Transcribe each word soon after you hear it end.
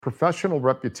Professional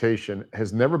reputation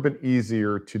has never been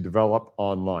easier to develop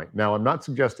online. Now, I'm not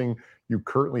suggesting you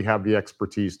currently have the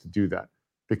expertise to do that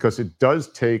because it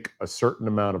does take a certain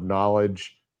amount of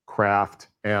knowledge, craft,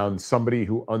 and somebody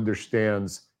who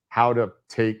understands how to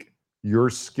take your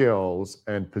skills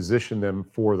and position them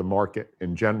for the market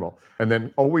in general. And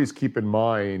then always keep in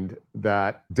mind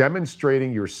that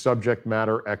demonstrating your subject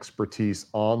matter expertise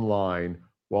online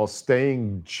while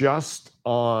staying just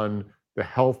on the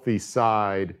healthy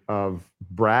side of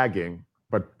bragging,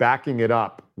 but backing it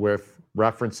up with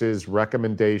references,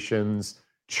 recommendations,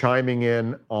 chiming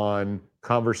in on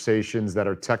conversations that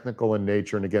are technical in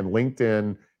nature. And again,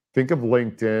 LinkedIn, think of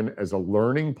LinkedIn as a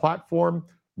learning platform,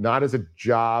 not as a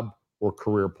job or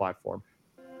career platform.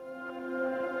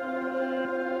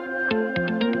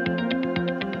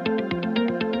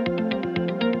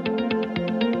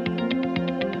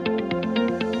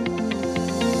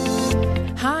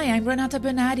 Hi, I'm Renata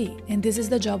Bernardi, and this is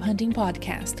the Job Hunting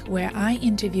Podcast, where I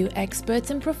interview experts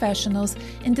and professionals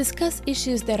and discuss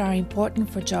issues that are important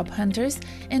for job hunters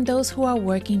and those who are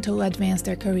working to advance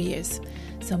their careers.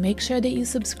 So make sure that you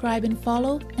subscribe and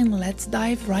follow, and let's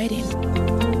dive right in.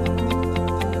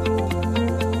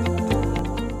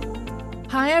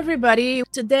 Hi, everybody.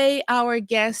 Today, our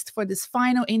guest for this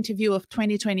final interview of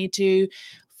 2022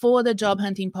 for the Job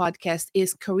Hunting Podcast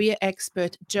is career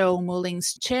expert Joe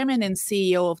Mullings, chairman and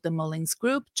CEO of the Mullings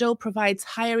Group. Joe provides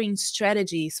hiring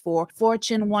strategies for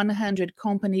Fortune 100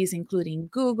 companies, including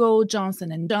Google,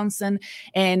 Johnson & Johnson,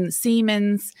 and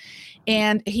Siemens.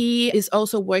 And he is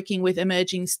also working with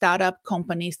emerging startup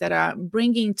companies that are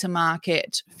bringing to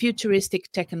market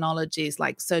futuristic technologies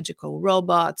like surgical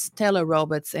robots,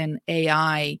 telerobots, and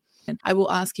AI. And I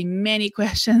will ask him many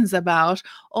questions about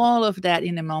all of that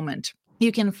in a moment.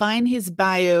 You can find his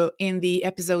bio in the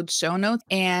episode show notes,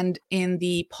 and in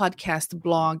the podcast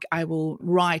blog, I will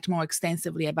write more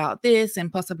extensively about this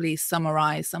and possibly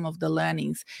summarize some of the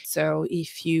learnings. So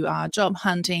if you are job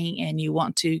hunting and you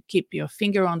want to keep your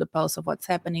finger on the pulse of what's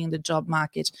happening in the job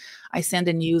market, I send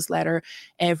a newsletter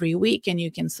every week and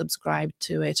you can subscribe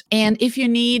to it. And if you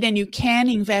need and you can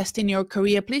invest in your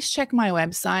career, please check my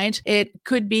website. It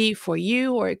could be for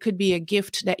you, or it could be a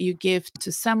gift that you give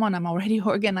to someone. I'm already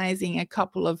organizing a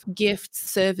couple of gift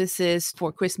services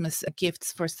for Christmas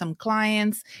gifts for some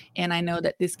clients, and I know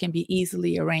that this can be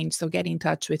easily arranged, so get in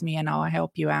touch with me and I'll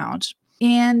help you out.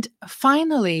 And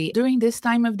finally, during this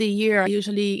time of the year,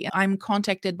 usually I'm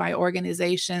contacted by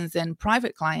organizations and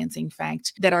private clients, in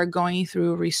fact, that are going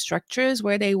through restructures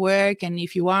where they work. And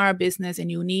if you are a business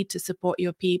and you need to support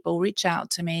your people, reach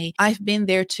out to me. I've been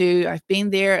there too. I've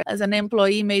been there as an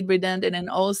employee made redundant and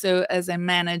also as a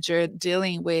manager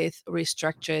dealing with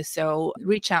restructures. So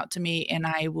reach out to me and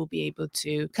I will be able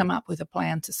to come up with a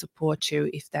plan to support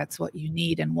you if that's what you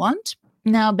need and want.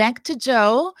 Now back to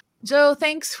Joe. Joe,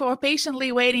 thanks for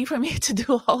patiently waiting for me to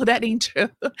do all that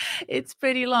intro. It's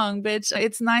pretty long, but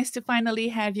it's nice to finally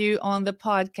have you on the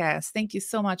podcast. Thank you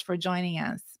so much for joining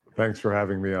us. Thanks for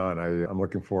having me on. I'm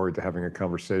looking forward to having a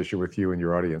conversation with you and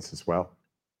your audience as well.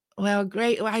 Well,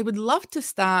 great. Well, I would love to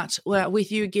start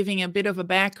with you giving a bit of a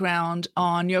background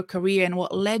on your career and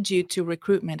what led you to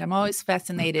recruitment. I'm always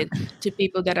fascinated to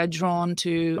people that are drawn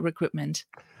to recruitment.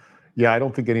 Yeah, I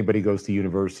don't think anybody goes to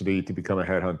university to become a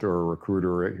headhunter or a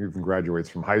recruiter or even graduates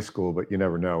from high school, but you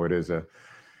never know.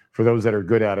 For those that are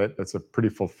good at it, it's a pretty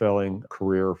fulfilling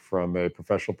career from a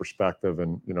professional perspective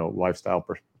and, lifestyle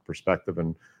perspective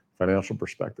and financial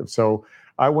perspective. So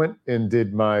I went and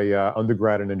did my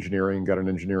undergrad in engineering, got an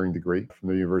engineering degree from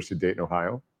the University of Dayton,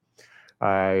 Ohio.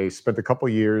 I spent a couple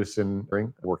of years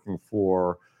working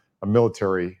for a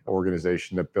military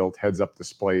organization that built heads-up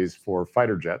displays for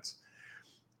fighter jets.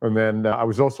 And then I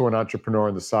was also an entrepreneur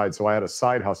on the side. So I had a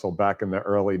side hustle back in the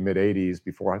early mid-'80s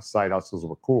before side hustles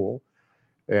were cool.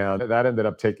 And that ended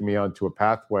up taking me onto a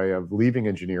pathway of leaving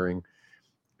engineering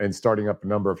and starting up a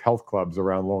number of health clubs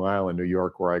around Long Island, New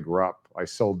York, where I grew up. I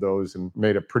sold those and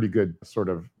made a pretty good sort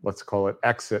of, let's call it,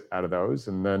 exit out of those.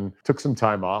 And then took some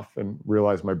time off and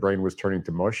realized my brain was turning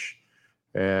to mush.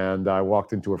 And I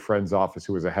walked into a friend's office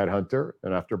who was a headhunter.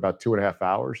 And after about 2.5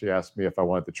 hours, he asked me if I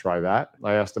wanted to try that.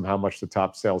 I asked him how much the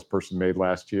top salesperson made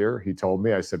last year. He told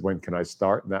me. I said, when can I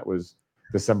start? And that was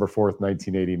December 4th,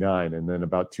 1989. And then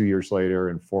about 2 years later,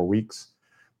 in 4 weeks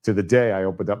to the day, I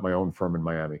opened up my own firm in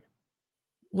Miami.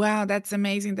 Wow, that's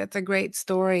amazing. That's a great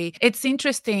story. It's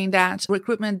interesting that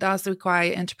recruitment does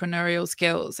require entrepreneurial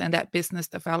skills and that business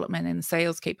development and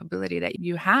sales capability that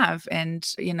you have. And,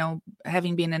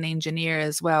 having been an engineer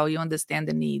as well, you understand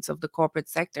the needs of the corporate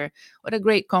sector. What a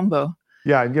great combo.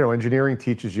 Yeah, and engineering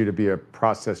teaches you to be a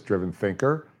process-driven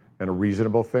thinker and a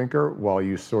reasonable thinker while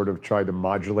you sort of try to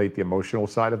modulate the emotional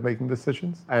side of making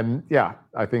decisions. And yeah,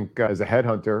 I think as a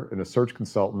headhunter and a search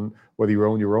consultant, whether you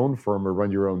own your own firm or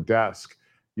run your own desk,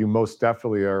 you most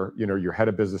definitely are, you're head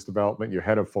of business development, you're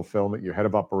head of fulfillment, you're head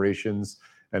of operations.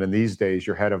 And in these days,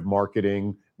 you're head of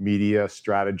marketing, media,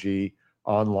 strategy,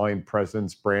 online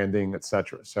presence, branding, et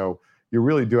cetera. So you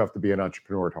really do have to be an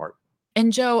entrepreneur at heart.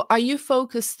 And Joe, are you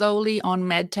focused solely on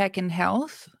medtech and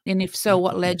health? And if so,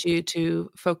 what led you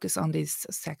to focus on these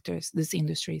sectors, these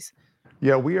industries?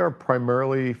 Yeah, we are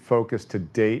primarily focused to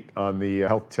date on the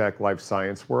health tech, life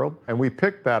science world. And I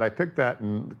picked that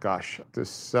in,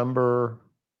 December,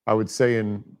 I would say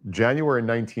in January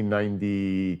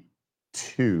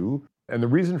 1992. And the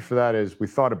reason for that is we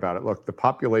thought about it. Look, the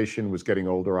population was getting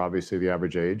older, obviously, the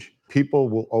average age. People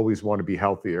will always want to be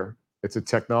healthier. It's a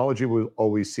technology will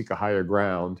always seek a higher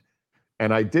ground.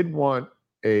 And I did want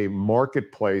a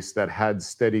marketplace that had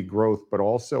steady growth, but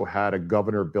also had a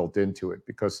governor built into it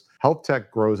because health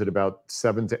tech grows at about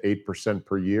 7 to 8%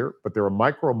 per year, but there are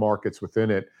micro markets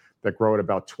within it that grow at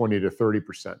about 20 to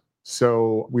 30%.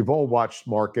 So we've all watched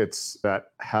markets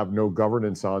that have no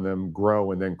governance on them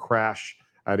grow and then crash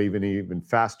at even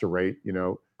faster rate,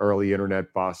 early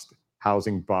internet bust,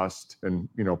 housing bust, and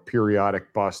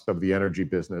periodic bust of the energy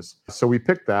business. So we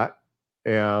picked that.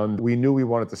 And we knew we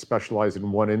wanted to specialize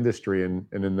in one industry. And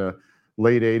in the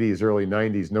late 80s, early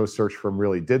 90s, no search firm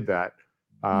really did that.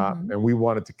 And we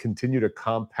wanted to continue to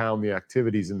compound the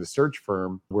activities in the search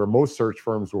firm, where most search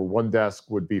firms were one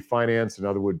desk would be finance,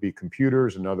 another would be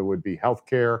computers, another would be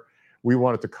healthcare. We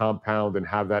wanted to compound and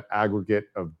have that aggregate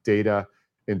of data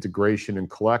integration and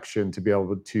collection to be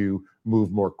able to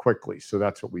move more quickly. So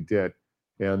that's what we did.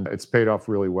 And it's paid off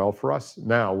really well for us.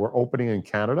 Now we're opening in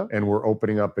Canada and we're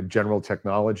opening up a general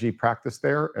technology practice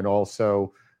there. And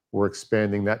also we're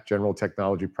expanding that general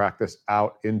technology practice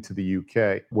out into the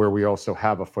UK, where we also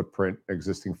have a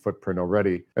existing footprint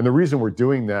already. And the reason we're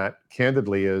doing that,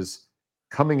 candidly, is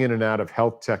coming in and out of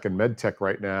health tech and med tech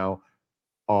right now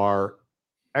are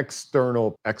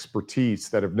external expertise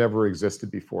that have never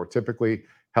existed before. Typically,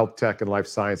 health tech and life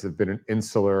science have been an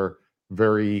insular,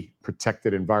 very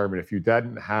protected environment. If you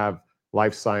didn't have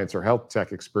life science or health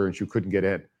tech experience, you couldn't get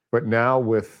in. But now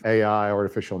with AI,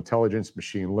 artificial intelligence,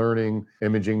 machine learning,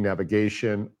 imaging,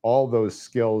 navigation, all those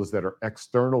skills that are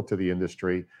external to the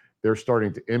industry, they're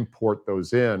starting to import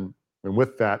those in. And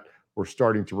with that, we're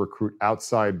starting to recruit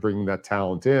outside, bringing that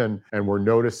talent in. And we're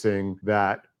noticing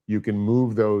that you can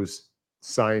move those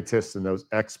scientists and those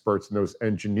experts and those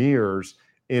engineers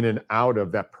in and out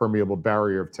of that permeable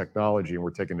barrier of technology, and we're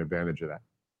taking advantage of that.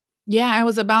 Yeah, I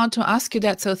was about to ask you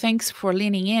that, so thanks for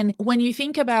leaning in. When you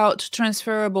think about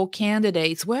transferable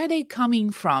candidates, where are they coming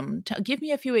from? Give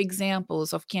me a few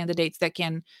examples of candidates that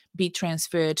can be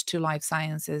transferred to life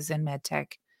sciences and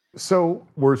medtech. So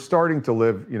we're starting to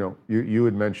live, you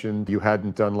had mentioned you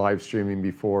hadn't done live streaming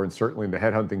before, and certainly in the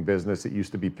headhunting business, it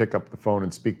used to be pick up the phone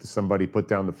and speak to somebody, put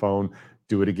down the phone,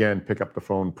 do it again, pick up the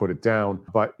phone, put it down.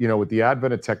 But, with the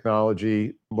advent of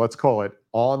technology, let's call it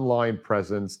online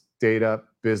presence, data,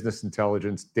 business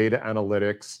intelligence, data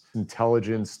analytics,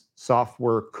 intelligence,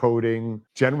 software coding,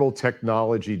 general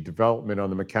technology development on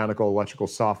the mechanical, electrical,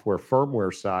 software,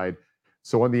 firmware side.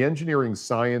 So on the engineering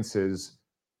sciences,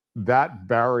 that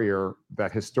barrier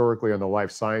that historically on the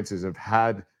life sciences have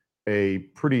had a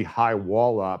pretty high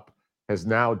wall up has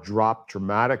now dropped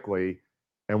dramatically.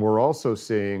 And we're also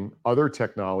seeing other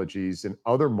technologies in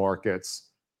other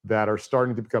markets that are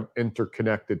starting to become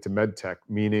interconnected to medtech,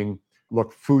 meaning,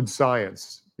 look, food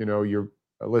science, your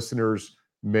listeners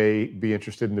may be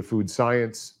interested in the food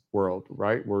science world,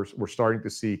 right? We're starting to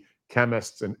see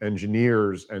chemists and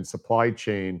engineers and supply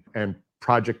chain and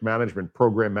project management,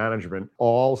 program management,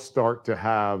 all start to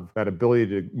have that ability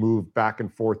to move back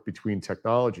and forth between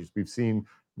technologies. We've seen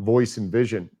voice and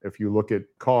vision. If you look at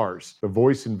cars, the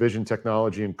voice and vision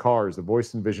technology in cars, the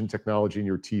voice and vision technology in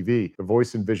your TV, the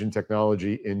voice and vision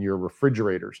technology in your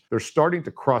refrigerators, they're starting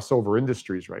to cross over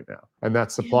industries right now. And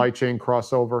that supply chain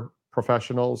crossover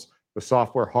professionals, the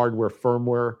software, hardware,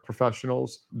 firmware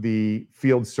professionals, the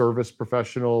field service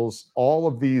professionals, all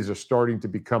of these are starting to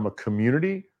become a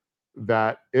community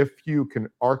that if you can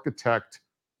architect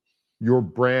your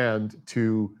brand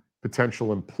to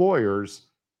potential employers,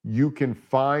 you can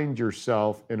find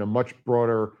yourself in a much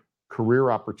broader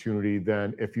career opportunity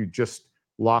than if you just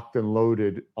locked and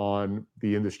loaded on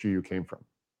the industry you came from.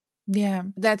 Yeah,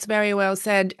 that's very well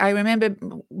said. I remember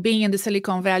being in the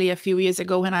Silicon Valley a few years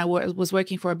ago when I was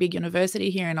working for a big university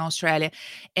here in Australia.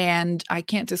 And I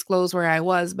can't disclose where I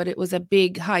was, but it was a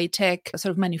big high-tech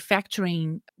sort of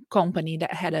manufacturing company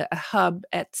that had a hub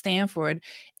at Stanford,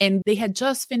 and they had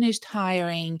just finished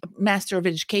hiring Master of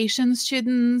Education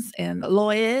students and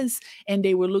lawyers, and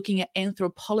they were looking at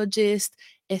anthropologists,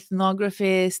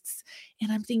 ethnographists,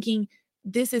 and I'm thinking,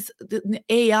 this is the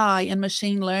AI and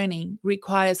machine learning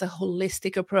requires a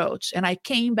holistic approach. And I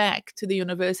came back to the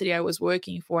university I was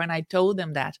working for and I told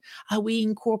them that, are we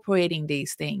incorporating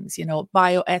these things,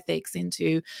 bioethics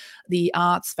into the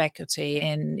arts faculty,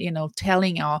 and,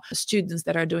 telling our students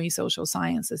that are doing social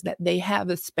sciences that they have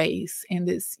a space in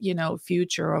this,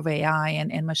 future of AI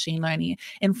and machine learning.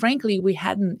 And frankly, we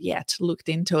hadn't yet looked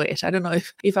into it. I don't know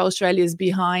if Australia is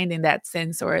behind in that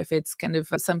sense, or if it's kind of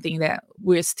something that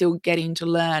we're still getting to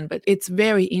learn, but it's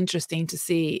very interesting to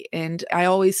see. And I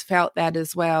always felt that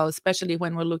as well, especially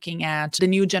when we're looking at the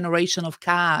new generation of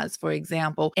cars, for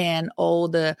example, and all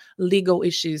the legal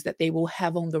issues that they will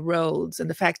have on the roads, and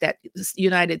the fact that the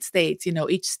United States,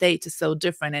 each state is so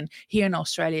different. And here in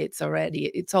Australia,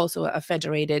 it's also a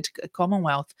federated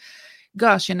commonwealth.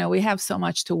 Gosh, we have so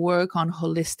much to work on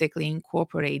holistically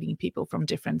incorporating people from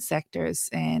different sectors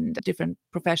and different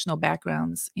professional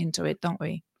backgrounds into it, don't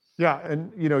we? Yeah,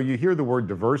 and you hear the word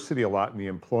diversity a lot in the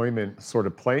employment sort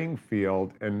of playing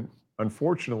field, and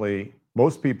unfortunately,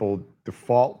 most people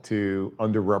default to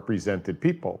underrepresented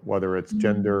people, whether it's Mm.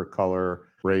 gender, color,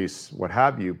 race, what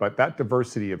have you. But that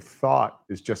diversity of thought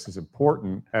is just as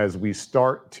important as we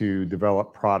start to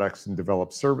develop products and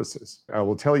develop services. I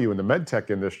will tell you, in the medtech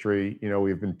industry,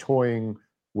 we've been toying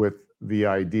with the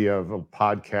idea of a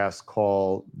podcast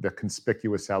called The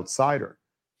Conspicuous Outsider.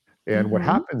 And what Mhm.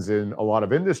 happens in a lot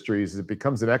of industries is it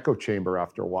becomes an echo chamber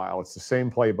after a while. It's the same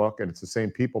playbook and it's the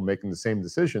same people making the same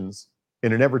decisions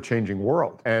in an ever changing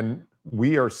world. And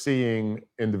we are seeing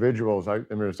individuals.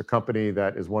 There's a company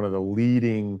that is one of the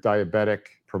leading diabetic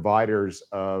providers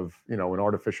of, an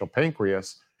artificial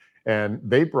pancreas. And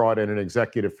they brought in an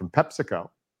executive from PepsiCo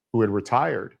who had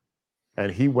retired.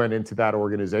 And he went into that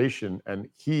organization and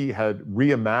he had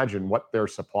reimagined what their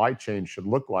supply chain should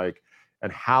look like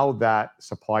and how that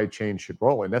supply chain should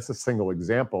roll. And that's a single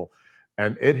example.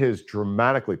 And it has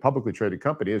dramatically, publicly traded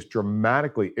company has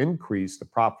dramatically increased the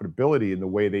profitability in the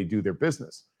way they do their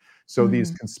business. So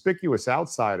these Mhm. conspicuous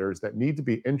outsiders that need to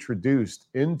be introduced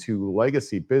into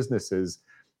legacy businesses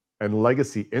and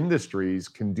legacy industries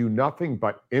can do nothing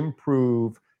but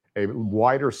improve a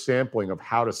wider sampling of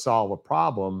how to solve a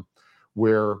problem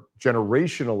where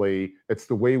generationally it's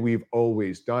the way we've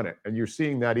always done it. And you're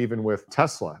seeing that even with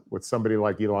Tesla, with somebody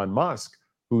like Elon Musk,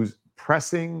 who's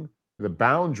pressing the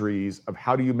boundaries of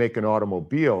how do you make an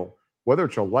automobile, whether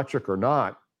it's electric or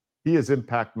not. He has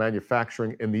impact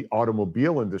manufacturing in the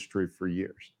automobile industry for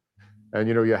years. And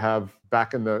you have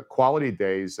back in the quality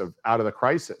days of Out of the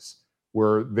Crisis,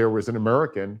 where there was an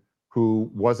American who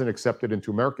wasn't accepted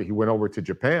into America. He went over to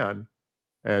Japan,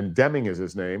 and Deming is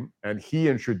his name, and he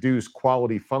introduced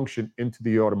quality function into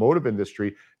the automotive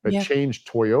industry that Yep. changed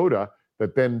Toyota,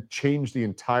 that then changed the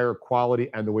entire quality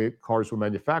and the way cars were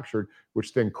manufactured,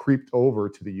 which then creeped over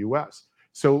to the US.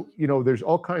 So, there's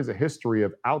all kinds of history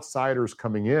of outsiders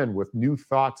coming in with new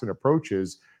thoughts and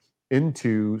approaches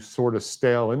into sort of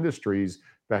stale industries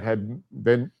that had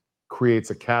then creates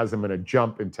a chasm and a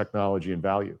jump in technology and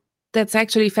value. That's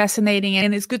actually fascinating,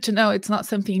 and it's good to know it's not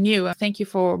something new. Thank you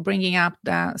for bringing up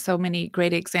so many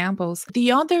great examples.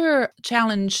 The other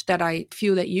challenge that I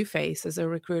feel that you face as a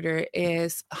recruiter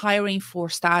is hiring for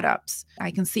startups.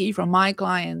 I can see from my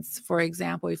clients, for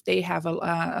example, if they have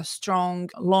a strong,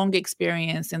 long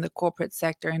experience in the corporate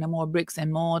sector in a more bricks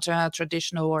and mortar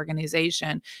traditional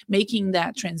organization, making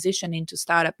that transition into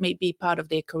startup may be part of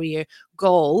their career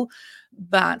goal,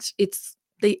 but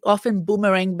they often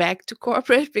boomerang back to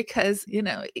corporate because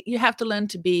you have to learn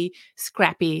to be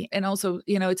scrappy, and also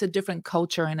it's a different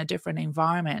culture and a different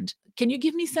environment. Can you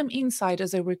give me some insight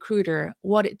as a recruiter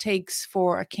what it takes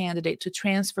for a candidate to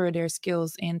transfer their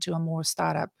skills into a more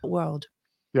startup world?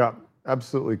 Yeah,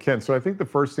 absolutely, Ken. So I think the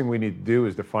first thing we need to do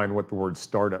is define what the word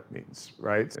startup means,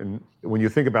 right? And when you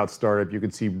think about startup, you can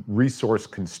see resource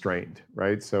constrained,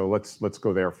 right? So let's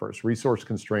go there first. Resource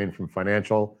constrained from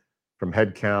financial, from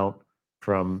headcount,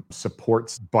 from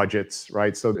supports budgets,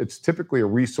 right? So it's typically a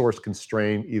resource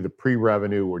constrained, either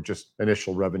pre-revenue or just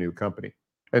initial revenue company.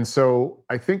 And so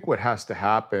I think what has to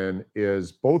happen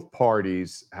is both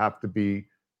parties have to be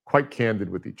quite candid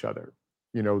with each other.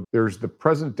 There's the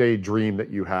present day dream that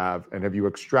you have, and have you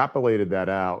extrapolated that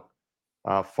out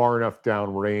far enough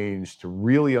downrange to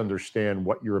really understand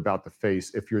what you're about to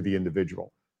face if you're the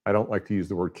individual? I don't like to use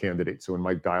the word candidate. So in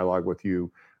my dialogue with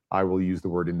you, I will use the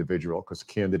word individual, because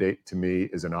candidate to me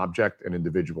is an object and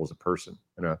individual is a person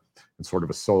and sort of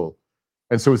a soul.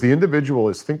 And so as the individual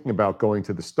is thinking about going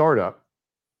to the startup,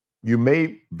 You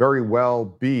may very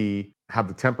well have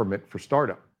the temperament for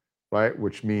startup, right?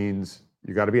 Which means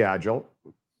you got to be agile.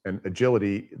 And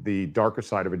agility, the darker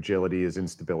side of agility is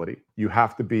instability. You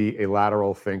have to be a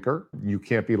lateral thinker. You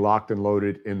can't be locked and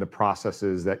loaded in the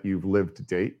processes that you've lived to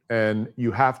date. And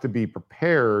you have to be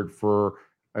prepared for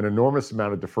an enormous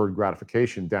amount of deferred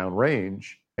gratification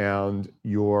downrange. And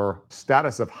your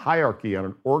status of hierarchy on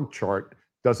an org chart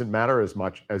doesn't matter as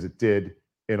much as it did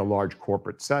in a large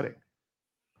corporate setting.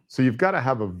 So you've got to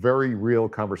have a very real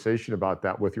conversation about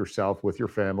that with yourself, with your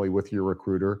family, with your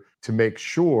recruiter to make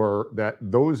sure that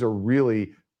those are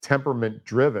really temperament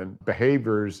driven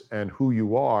behaviors and who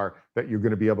you are, that you're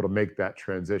going to be able to make that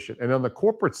transition. And on the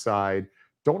corporate side,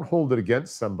 don't hold it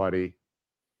against somebody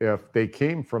if they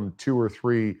came from 2 or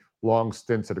 3 long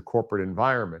stints at a corporate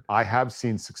environment. I have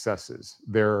seen successes.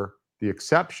 They're the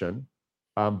exception,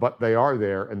 but they are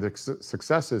there. And the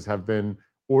successes have been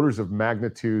orders of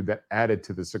magnitude that added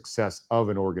to the success of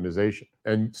an organization.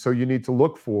 And so you need to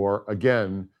look for,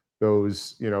 again,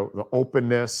 those, the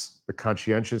openness, the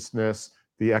conscientiousness,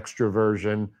 the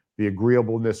extroversion, the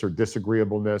agreeableness or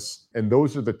disagreeableness. And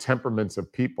those are the temperaments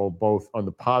of people, both on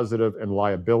the positive and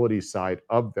liability side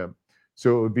of them.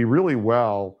 So it would be really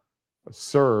well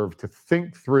served to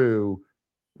think through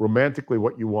romantically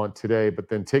what you want today, but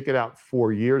then take it out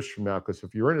 4 years from now. Because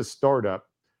if you're in a startup,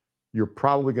 you're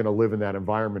probably going to live in that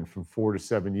environment from 4 to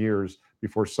 7 years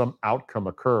before some outcome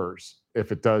occurs,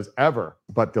 if it does ever.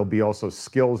 But there'll be also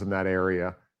skills in that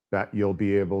area that you'll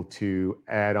be able to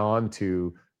add on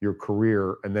to your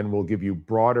career, and then we'll give you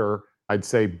broader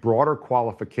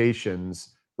qualifications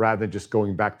rather than just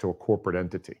going back to a corporate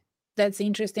entity. That's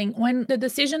interesting. When the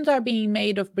decisions are being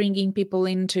made of bringing people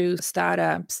into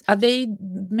startups, are they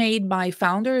made by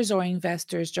founders or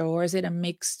investors, Joe, or is it a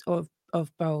mix of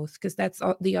both? Because that's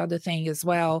the other thing as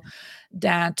well,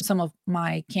 that some of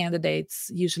my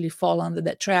candidates usually fall under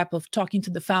that trap of talking to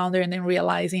the founder and then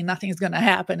realizing nothing's going to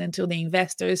happen until the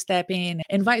investors step in,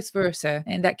 and vice versa.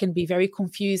 And that can be very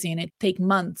confusing. It takes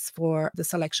months for the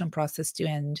selection process to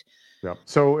end. Yeah.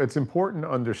 So it's important to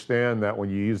understand that when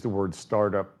you use the word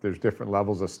startup, there's different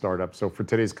levels of startup. So for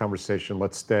today's conversation,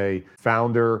 let's stay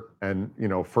founder and,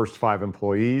 first 5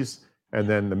 employees, and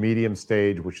then the medium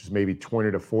stage, which is maybe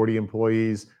 20 to 40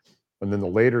 employees. And then the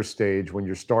later stage, when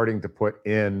you're starting to put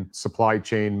in supply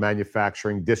chain,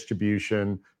 manufacturing,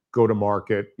 distribution, go to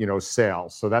market,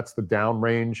 sales. So that's the down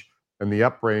range. And the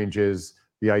up range is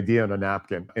the idea on a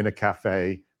napkin in a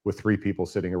cafe with 3 people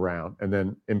sitting around, and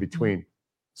then in between.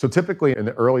 So typically in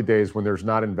the early days when there's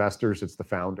not investors, it's the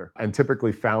founder. And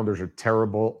typically founders are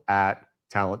terrible at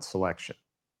talent selection.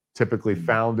 Typically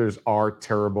founders are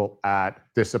terrible at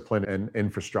discipline and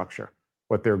infrastructure,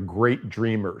 but they're great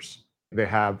dreamers. They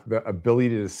have the ability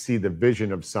to see the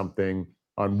vision of something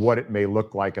on what it may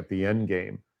look like at the end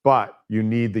game. But you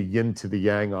need the yin to the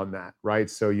yang on that, right?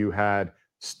 So you had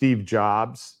Steve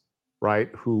Jobs, right,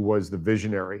 who was the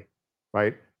visionary,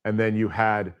 right? And then you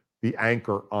had the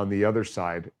anchor on the other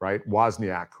side, right?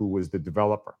 Wozniak, who was the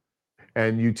developer.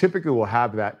 And you typically will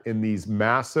have that in these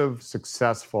massive,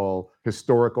 successful,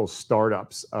 historical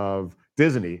startups of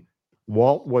Disney.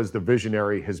 Walt was the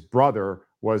visionary. His brother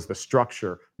was the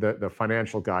structure, the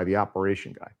financial guy, the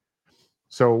operation guy.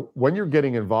 So when you're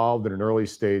getting involved in an early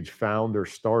stage founder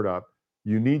startup,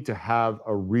 you need to have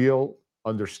a real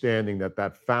understanding that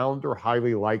that founder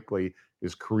highly likely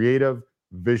is creative,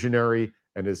 visionary,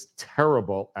 and is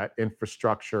terrible at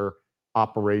infrastructure,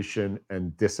 operation,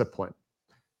 and discipline.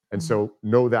 And so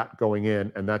know that going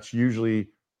in, and that's usually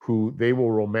who they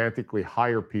will romantically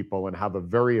hire people and have a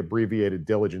very abbreviated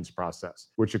diligence process,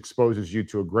 which exposes you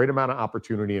to a great amount of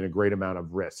opportunity and a great amount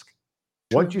of risk.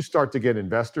 True. Once you start to get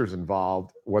investors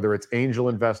involved, whether it's angel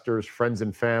investors, friends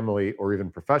and family, or even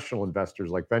professional investors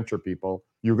like venture people,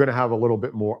 you're going to have a little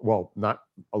bit more, well, not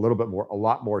a little bit more, a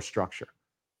lot more structure,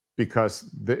 because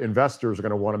the investors are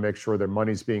going to want to make sure their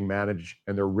money's being managed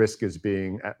and their risk is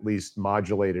being at least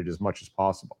modulated as much as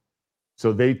possible.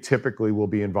 So they typically will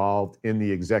be involved in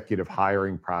the executive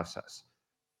hiring process,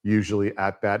 usually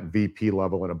at that VP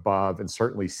level and above, and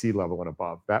certainly C level and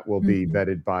above. That will be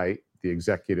vetted by the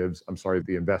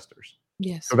the investors.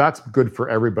 Yes. So that's good for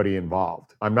everybody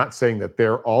involved. I'm not saying that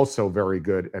they're also very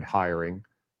good at hiring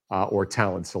or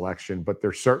talent selection, but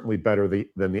they're certainly better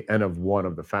than the N of 1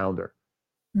 of the founder.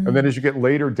 And then as you get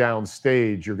later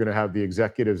downstage, you're going to have the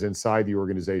executives inside the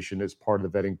organization as part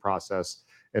of the vetting process.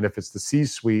 And if it's the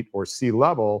C-suite or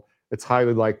C-level, it's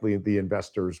highly likely the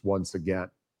investors once again.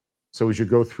 So as you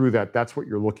go through that, that's what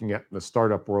you're looking at in the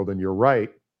startup world. And you're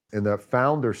right, in the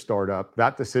founder startup,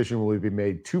 that decision will be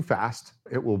made too fast.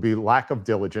 It will be lack of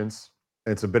diligence.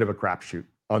 And it's a bit of a crapshoot.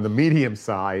 On the medium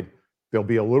side, there'll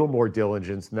be a little more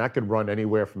diligence, and that could run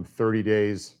anywhere from 30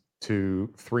 days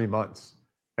to 3 months.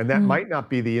 And that Mm, might not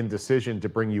be the indecision to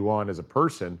bring you on as a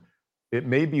person. It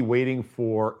may be waiting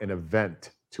for an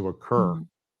event to occur, mm.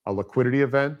 a liquidity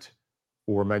event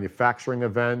or a manufacturing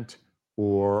event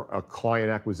or a client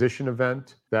acquisition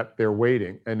event that they're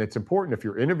waiting. And it's important if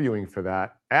you're interviewing for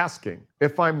that, asking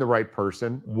if I'm the right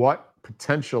person, what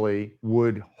potentially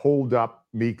would hold up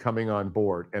me coming on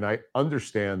board. And I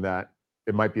understand that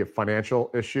it might be a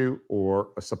financial issue or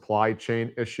a supply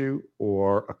chain issue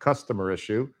or a customer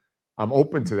issue. I'm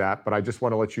open to that, but I just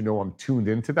want to let you know I'm tuned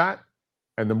into that.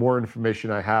 And the more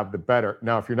information I have, the better.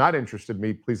 Now, if you're not interested in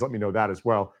me, please let me know that as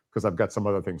well, because I've got some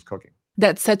other things cooking.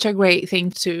 That's such a great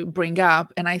thing to bring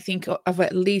up. And I think of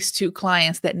at least two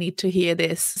clients that need to hear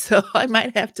this. So I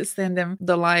might have to send them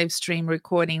the live stream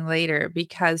recording later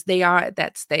because they are at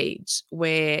that stage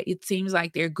where it seems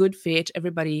like they're a good fit.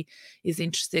 Everybody is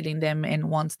interested in them and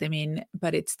wants them in,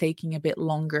 but it's taking a bit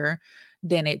longer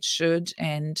than it should.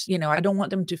 And, I don't want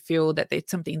them to feel that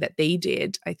it's something that they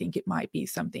did. I think it might be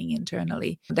something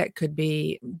internally that could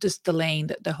be just delaying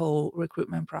the whole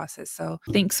recruitment process. So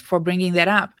thanks for bringing that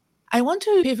up. I want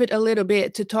to pivot a little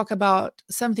bit to talk about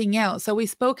something else. So we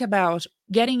spoke about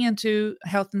getting into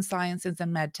health and sciences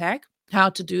and med tech, how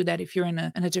to do that if you're in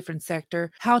a different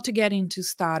sector, how to get into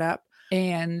startup,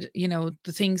 and the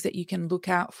things that you can look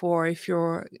out for if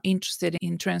you're interested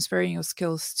in transferring your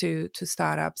skills to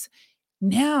startups.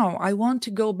 Now, I want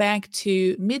to go back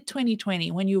to mid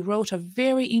 2020 when you wrote a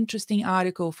very interesting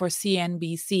article for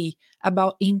CNBC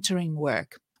about interim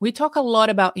work. We talk a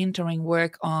lot about interim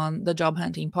work on the Job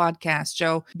Hunting podcast,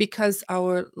 Joe, because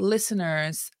our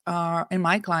listeners and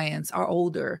my clients are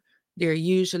older. They're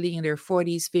usually in their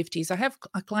 40s, 50s. I have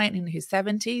a client in his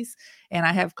 70s, and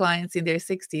I have clients in their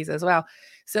 60s as well.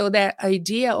 So, that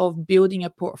idea of building a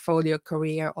portfolio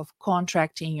career, of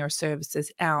contracting your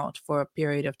services out for a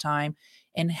period of time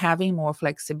and having more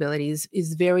flexibilities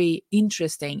is very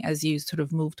interesting as you sort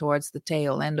of move towards the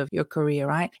tail end of your career,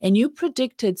 right? And you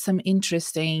predicted some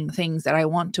interesting things that I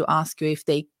want to ask you if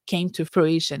they came to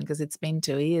fruition because it's been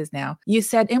 2 years now. You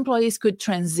said employees could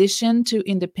transition to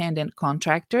independent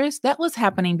contractors. That was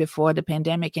happening before the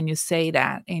pandemic, and you say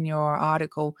that in your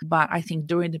article. But I think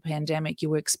during the pandemic, you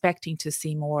were expecting to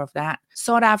see more of that.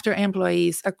 Sought after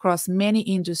employees across many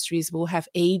industries will have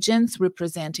agents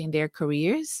representing their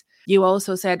careers. You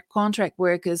also said contract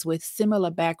workers with similar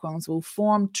backgrounds will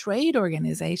form trade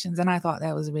organizations, and I thought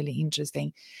that was really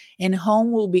interesting. And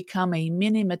home will become a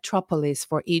mini metropolis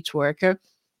for each worker.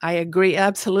 I agree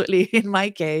absolutely in my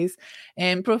case.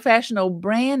 And professional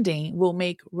branding will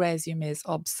make resumes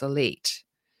obsolete.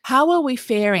 How are we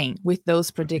faring with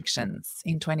those predictions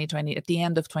in 2020, at the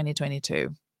end of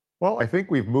 2022? Well, I think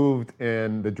we've moved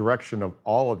in the direction of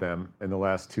all of them in the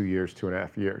last 2 years,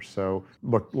 2.5 years. So,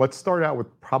 look, let's start out with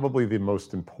probably the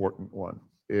most important one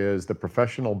is the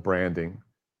professional branding.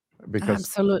 Because,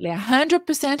 Absolutely.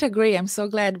 100% agree. I'm so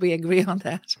glad we agree on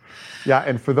that. yeah,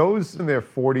 and for those in their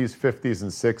 40s, 50s,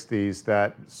 and 60s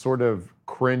that sort of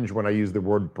cringe when I use the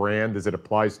word brand as it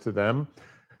applies to them,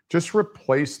 just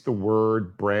replace the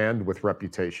word brand with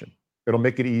reputation. It'll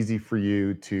make it easy for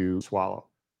you to swallow.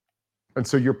 And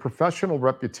so your professional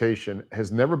reputation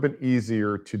has never been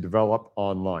easier to develop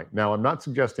online. Now, I'm not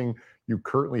suggesting you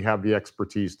currently have the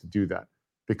expertise to do that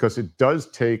because it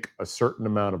does take a certain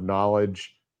amount of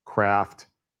knowledge, craft,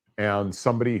 and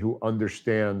somebody who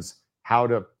understands how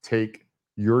to take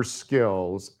your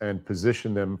skills and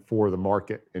position them for the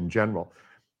market in general.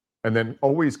 And then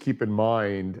always keep in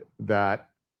mind that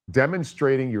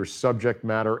demonstrating your subject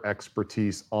matter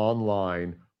expertise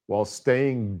online while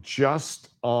staying just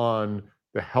on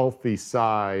the healthy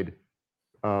side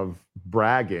of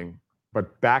bragging,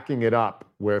 but backing it up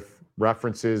with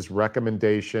references,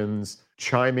 recommendations,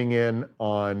 chiming in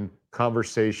on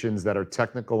conversations that are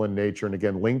technical in nature. And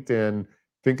again, LinkedIn,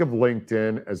 think of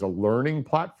LinkedIn as a learning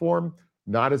platform,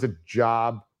 not as a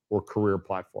job or career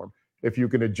platform. If you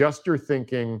can adjust your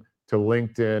thinking to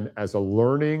LinkedIn as a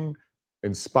learning,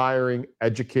 inspiring,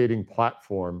 educating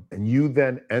platform, and you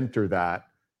then enter that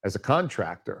as a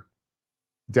contractor,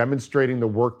 demonstrating the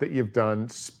work that you've done,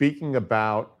 speaking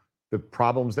about the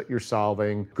problems that you're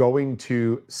solving, going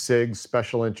to SIGs,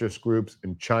 special interest groups,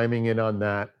 and chiming in on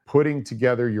that, putting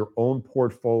together your own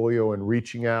portfolio and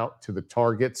reaching out to the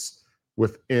targets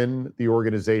within the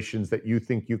organizations that you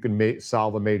think you can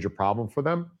solve a major problem for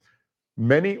them.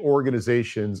 Many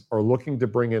organizations are looking to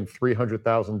bring in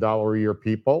 $300,000 a year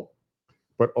people,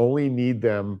 but only need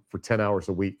them for 10 hours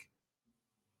a week.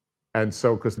 And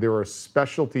so, because there are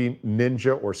specialty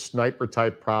ninja or sniper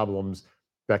type problems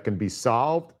that can be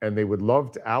solved, and they would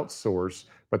love to outsource,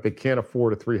 but they can't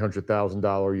afford a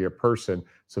 $300,000 a year person.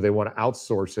 So they want to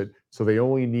outsource it. So they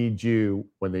only need you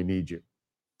when they need you.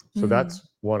 So Mm. that's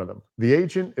one of them. The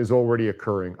agent is already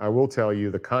occurring. I will tell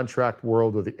you, the contract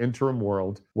world or the interim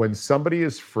world, when somebody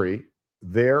is free,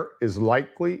 there is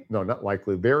likely, no, not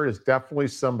likely, there is definitely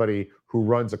somebody who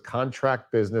runs a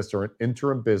contract business or an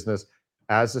interim business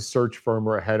as a search firm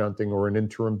or a headhunting or an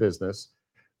interim business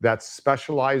that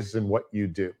specializes in what you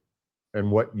do.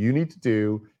 And what you need to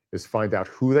do is find out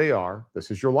who they are.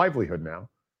 This is your livelihood now,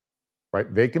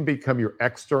 right? They can become your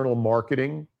external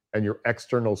marketing and your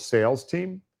external sales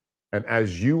team. And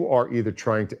as you are either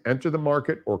trying to enter the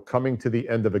market or coming to the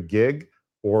end of a gig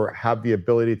or have the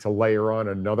ability to layer on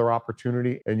another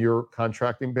opportunity in your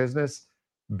contracting business,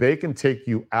 they can take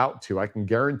you out to, I can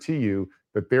guarantee you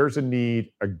that there's a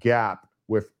need, a gap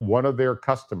with one of their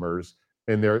customers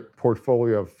in their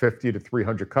portfolio of 50 to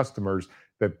 300 customers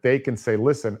that they can say,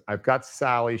 listen, I've got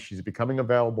Sally. She's becoming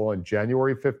available on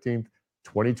January 15th,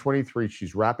 2023.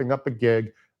 She's wrapping up a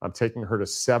gig. I'm taking her to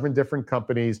 7 different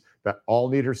companies that all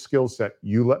need her skill set.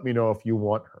 You let me know if you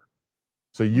want her.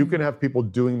 So you can Mm. have people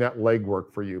doing that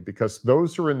legwork for you, because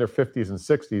those who are in their 50s and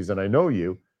 60s, and I know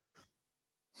you,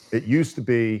 it used to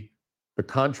be the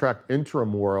contract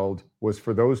interim world was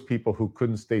for those people who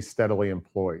couldn't stay steadily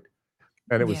employed.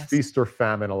 And it was Yes. feast or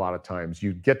famine a lot of times.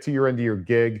 You'd get to your end of your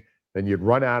gig, then you'd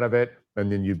run out of it,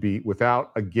 and then you'd be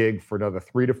without a gig for another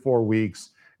 3 to 4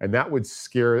 weeks. And that would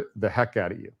scare the heck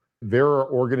out of you. There are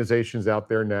organizations out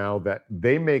there now that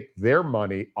they make their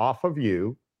money off of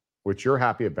you, which you're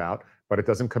happy about, but it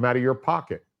doesn't come out of your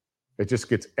pocket. It just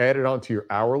gets added onto your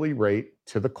hourly rate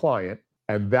to the client.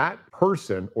 And that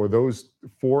person or those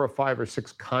 4 or 5 or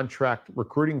 6 contract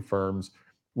recruiting firms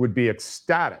would be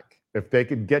ecstatic if they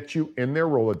could get you in their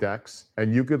Rolodex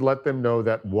and you could let them know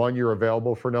that, one, you're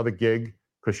available for another gig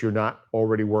because you're not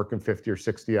already working 50 or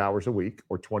 60 hours a week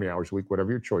or 20 hours a week,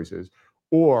 whatever your choice is,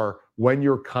 or when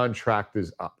your contract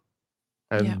is up.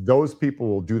 Yeah. And those people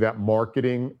will do that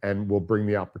marketing and will bring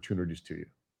the opportunities to you.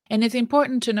 And it's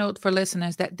important to note for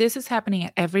listeners that this is happening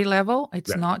at every level. It's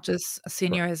Yes. not just a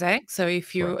senior Correct. exec. So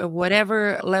if you, Correct.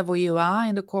 whatever level you are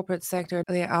in the corporate sector,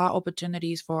 there are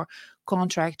opportunities for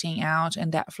contracting out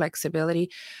and that flexibility.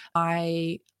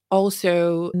 I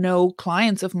also know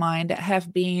clients of mine that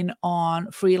have been on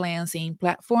freelancing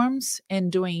platforms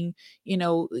and doing,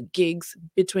 gigs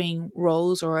between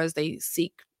roles or as they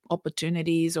seek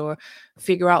opportunities or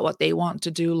figure out what they want to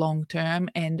do long term,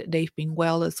 and they've been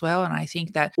well as well. And I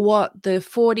think that what the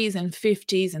 40s and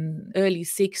 50s and early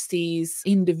 60s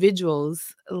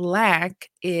individuals lack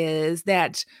is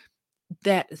that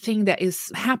thing that is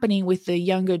happening with the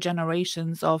younger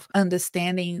generations of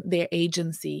understanding their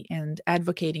agency and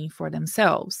advocating for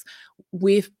themselves.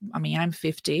 I'm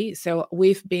 50, so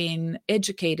we've been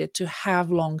educated to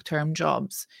have long-term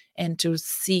jobs and to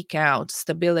seek out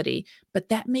stability, but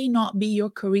that may not be your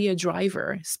career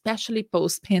driver, especially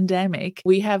post-pandemic.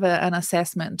 We have an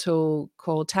assessment tool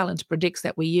called Talent Predicts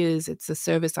that we use. It's a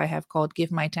service I have called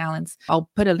Give My Talents. I'll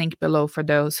put a link below for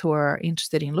those who are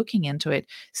interested in looking into it.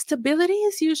 Stability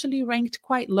is usually ranked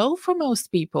quite low for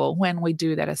most people when we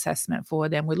do that assessment for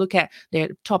them. We look at their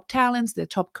top talents, their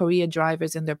top career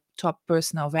drivers, and their top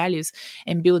personal values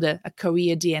and build a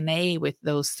career DNA with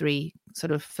those 3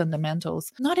 sort of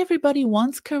fundamentals. Not everybody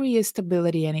wants career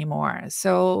stability anymore.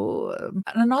 So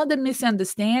another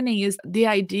misunderstanding is the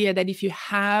idea that if you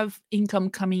have income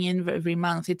coming in every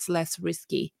month, it's less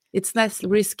risky. It's less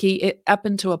risky up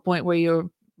until a point where you're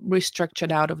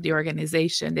restructured out of the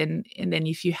organization. And then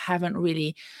if you haven't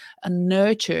really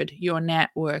nurtured your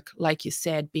network, like you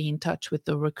said, be in touch with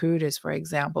the recruiters, for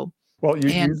example. Well,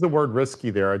 you And use the word risky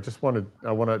there. I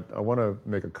want to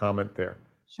make a comment there.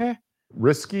 sure.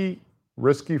 Risky,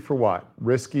 risky for what?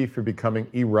 Risky for becoming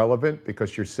irrelevant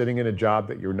because you're sitting in a job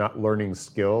that you're not learning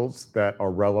skills that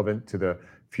are relevant to the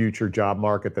future job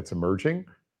market that's emerging.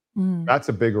 Mm. That's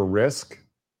a bigger risk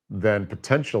than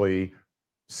potentially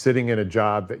sitting in a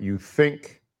job that you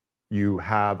think you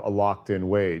have a locked in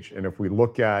wage. And if we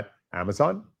look at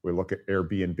Amazon, we look at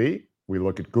Airbnb, we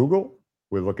look at Google,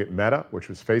 we look at Meta, which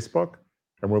was Facebook,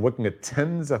 and we're looking at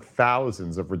tens of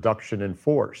thousands of reduction in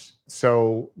force.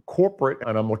 So corporate,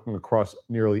 and I'm looking across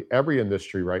nearly every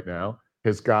industry right now,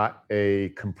 has got a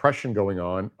compression going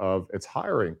on of its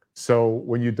hiring. So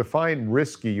when you define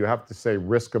risky, you have to say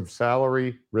risk of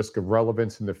salary, risk of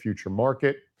relevance in the future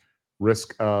market,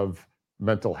 risk of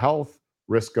mental health,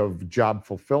 risk of job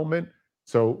fulfillment.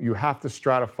 So you have to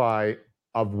stratify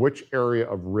of which area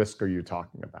of risk are you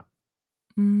talking about.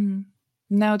 Mm.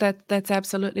 No, that's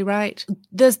absolutely right.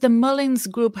 Does the Mullins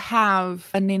Group have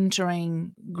an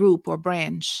interim group or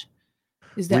branch?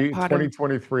 Is that We part of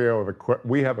 2023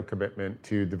 we have a commitment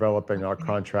to developing our okay.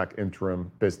 contract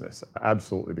interim business.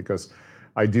 Absolutely, because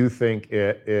I do think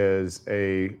it is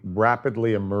a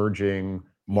rapidly emerging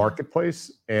Yeah.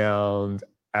 marketplace. And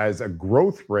as a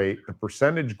growth rate, the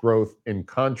percentage growth in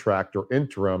contract or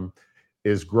interim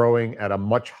is growing at a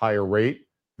much higher rate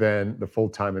than the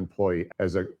full-time employee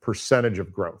as a percentage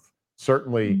of growth.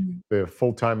 Certainly, Mm. the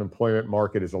full-time employment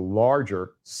market is a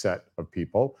larger set of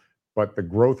people, but the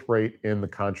growth rate in the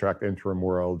contract interim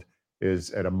world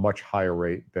is at a much higher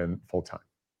rate than full-time.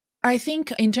 I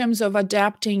think in terms of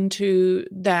adapting to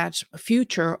that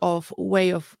future of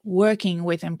way of working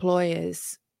with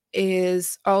employers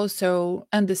is also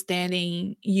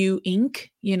understanding you inc,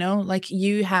 like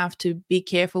you have to be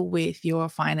careful with your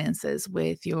finances,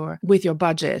 with your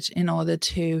budget in order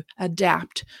to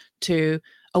adapt to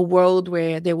a world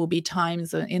where there will be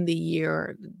times in the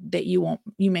year that you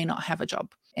may not have a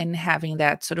job, and having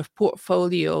that sort of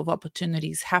portfolio of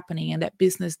opportunities happening and that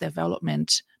business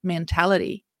development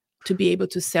mentality to be able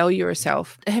to sell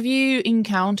yourself. Have you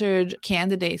encountered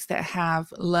candidates that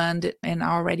have learned it and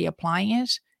are already applying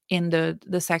it in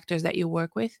the sectors that you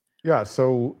work with? Yeah,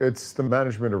 so it's the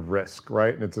management of risk,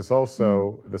 right? And it's Mm,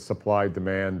 also the supply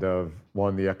demand of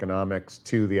one, the economics,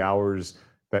 two, the hours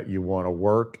that you want to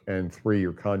work, and three,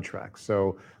 your contracts.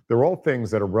 So they're all things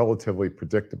that are relatively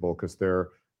predictable because they're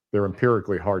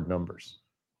empirically hard numbers.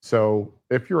 So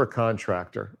if you're a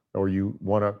contractor or you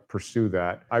want to pursue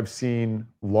that, I've seen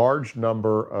large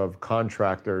number of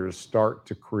contractors start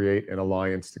to create an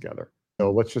alliance together.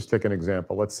 So let's just take an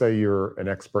example. Let's say you're an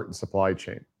expert in supply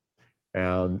chain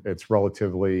and it's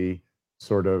relatively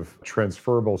sort of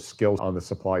transferable skills on the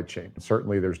supply chain.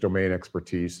 Certainly, there's domain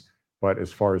expertise, but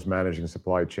as far as managing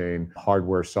supply chain,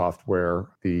 hardware, software,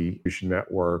 the distribution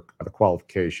network, the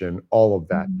qualification, all of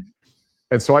that. mhm,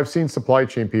 And so I've seen supply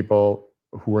chain people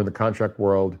who are in the contract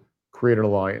world create an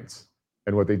alliance.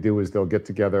 And what they do is they'll get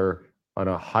together on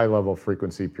a high level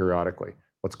frequency periodically.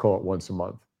 Let's call it once a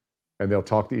month, and they'll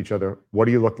talk to each other. What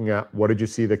are you looking at? What did you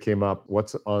see that came up?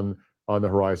 What's on the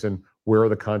horizon? Where are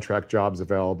the contract jobs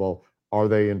available? Are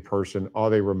they in person? Are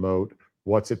they remote?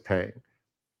 What's it paying?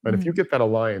 And if you mm, get that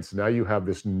alliance, now you have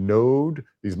this node,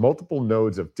 these multiple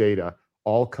nodes of data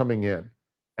all coming in.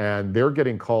 And they're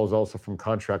getting calls also from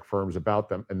contract firms about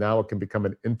them. And now it can become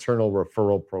an internal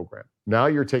referral program. Now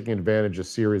you're taking advantage of a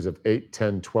series of 8,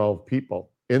 10, 12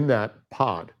 people in that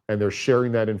pod, and they're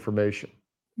sharing that information.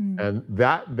 mm, And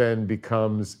that then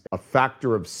becomes a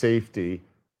factor of safety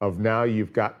of now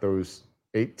you've got those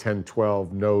 8, 10,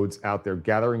 12 nodes out there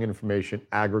gathering information,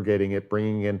 aggregating it,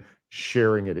 bringing in,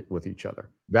 sharing it with each other.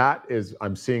 That is,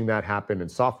 I'm seeing that happen in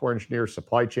software engineers,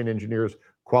 supply chain engineers,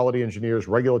 quality engineers,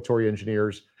 regulatory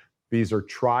engineers. These are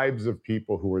tribes of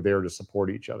people who are there to support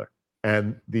each other.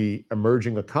 And the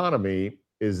emerging economy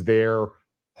is there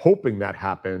hoping that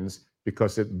happens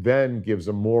because it then gives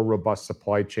a more robust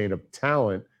supply chain of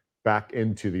talent back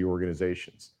into the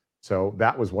organizations. So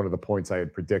that was one of the points I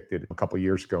had predicted a couple of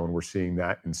years ago, and we're seeing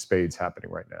that in spades happening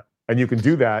right now. And you can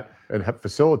do that and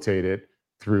facilitate it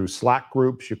through Slack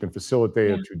groups. You can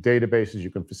facilitate yeah. it through databases. You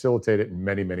can facilitate it in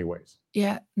many, many ways.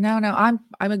 Yeah, no, I'm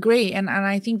agree, and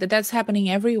I think that that's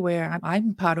happening everywhere.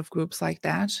 I'm part of groups like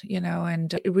that,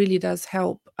 and it really does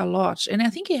help a lot. And I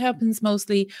think it happens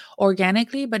mostly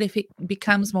organically, but if it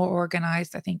becomes more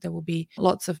organized, I think there will be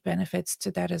lots of benefits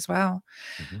to that as well.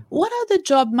 Mhm. What other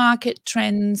job market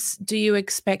trends do you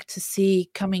expect to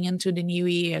see coming into the new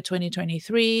year?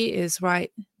 2023 is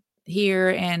right here,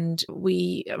 and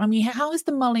I mean, how is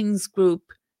the Mullings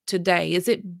Group today? Is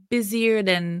it busier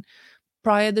than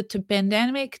prior to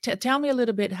pandemic? Tell me a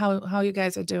little bit how you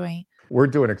guys are doing. We're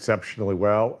doing exceptionally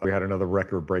well. We had another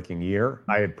record-breaking year.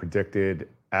 I had predicted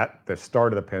at the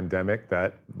start of the pandemic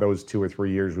that those 2 or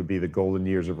 3 years would be the golden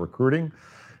years of recruiting,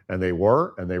 and they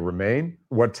were, and they remain.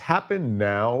 What's happened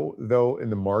now, though,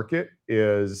 in the market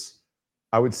is,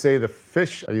 I would say the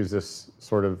fish, I use this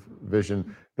sort of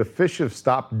vision, the fish have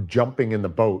stopped jumping in the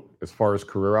boat as far as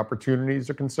career opportunities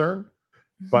are concerned.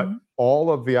 But Mhm, all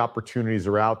of the opportunities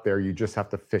are out there. You just have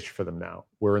to fish for them now,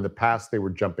 where in the past they were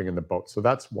jumping in the boat. So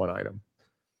that's one item.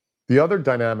 The other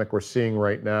dynamic we're seeing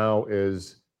right now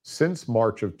is since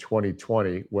March of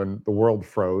 2020, when the world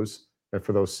froze, and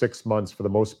for those 6 months, for the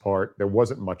most part, there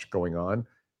wasn't much going on.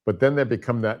 But then they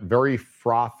become that very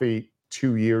frothy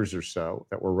 2 years or so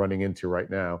that we're running into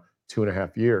right now,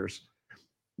 2.5 years,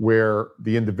 where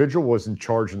the individual was in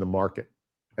charge in the market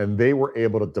and they were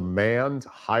able to demand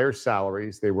higher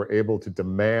salaries. They were able to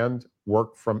demand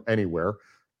work from anywhere,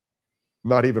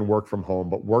 not even work from home,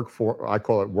 but I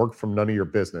call it work from none of your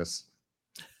business.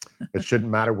 It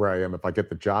shouldn't matter where I am if I get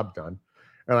the job done.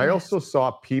 And I yes. also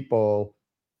saw people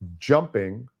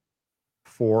jumping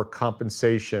for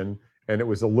compensation. And it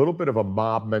was a little bit of a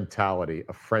mob mentality,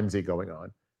 a frenzy going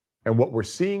on. And what we're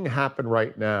seeing happen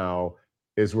right now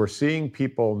is we're seeing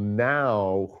people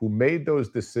now who made those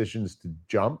decisions to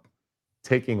jump,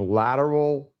 taking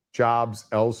lateral jobs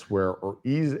elsewhere, or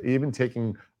even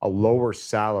taking a lower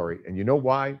salary. And you know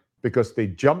why? Because they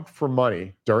jumped for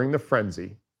money during the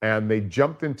frenzy, and they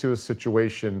jumped into a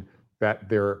situation that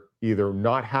they're either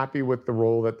not happy with the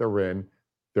role that they're in,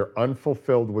 they're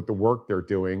unfulfilled with the work they're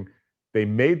doing. They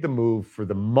made the move for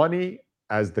the money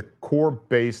as the core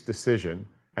base decision.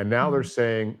 And now they're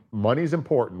saying money's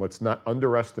important. Let's not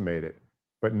underestimate it.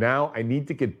 But now I need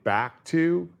to get back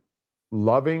to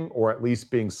loving, or at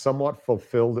least being somewhat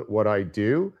fulfilled at what I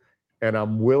do. And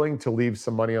I'm willing to leave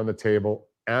some money on the table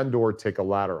and or take a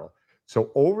lateral.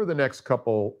 So over the next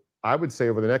couple, I would say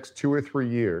over the next 2 or 3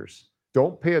 years,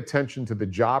 don't pay attention to the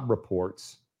job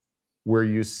reports where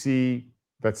you see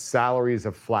that salaries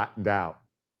have flattened out.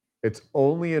 It's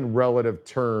only in relative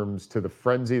terms to the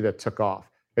frenzy that took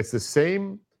off. It's the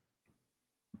same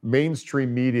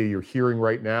mainstream media you're hearing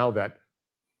right now that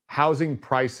housing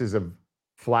prices have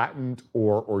flattened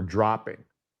or dropping.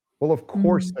 Well, of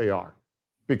course they are,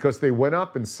 because they went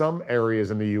up in some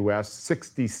areas in the US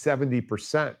 60,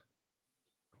 70%.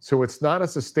 So it's not a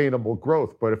sustainable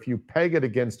growth. But if you peg it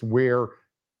against where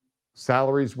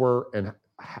salaries were and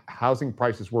housing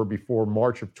prices were before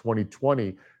March of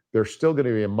 2020, they're still going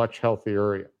to be a much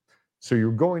healthier area. So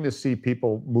you're going to see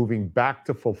people moving back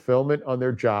to fulfillment on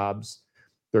their jobs.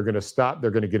 They're going to stop,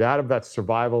 they're going to get out of that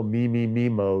survival me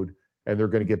mode, and they're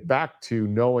going to get back to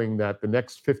knowing that the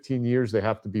next 15 years they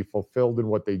have to be fulfilled in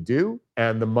what they do,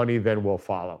 and the money then will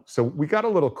follow. So we got a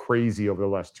little crazy over the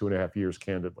last 2.5 years,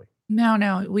 candidly.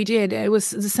 No, we did. It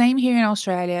was the same here in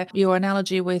Australia. Your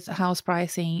analogy with house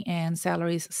pricing and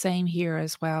salaries, same here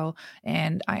as well.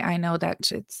 And I know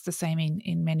that it's the same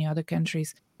in many other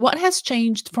countries. What has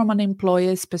changed from an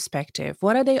employer's perspective?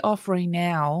 What are they offering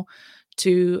now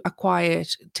to acquire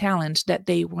talent that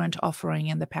they weren't offering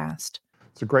in the past?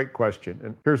 It's a great question.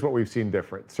 And here's what we've seen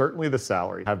different. Certainly the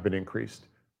salary have been increased.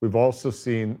 We've also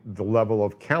seen the level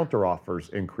of counter offers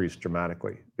increase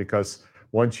dramatically, because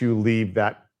once you leave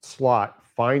that slot,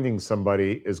 finding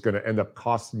somebody is going to end up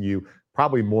costing you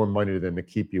probably more money than to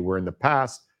keep you. Where in the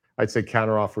past, I'd say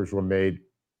counter offers were made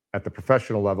at the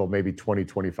professional level maybe 20,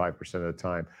 25% of the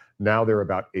time. Now they're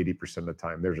about 80% of the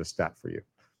time. There's a stat for you.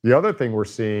 The other thing we're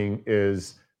seeing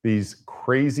is these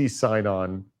crazy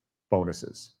sign-on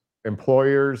bonuses.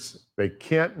 Employers, they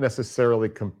can't necessarily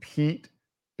compete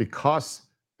because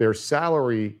their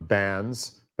salary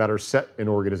bands that are set in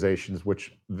organizations,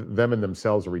 which them in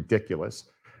themselves are ridiculous,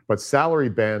 but salary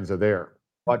bands are there.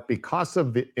 But because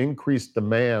of the increased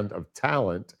demand of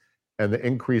talent and the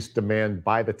increased demand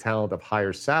by the talent of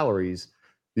higher salaries,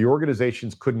 the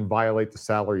organizations couldn't violate the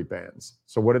salary bands.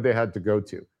 So what did they have to go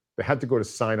to? They had to go to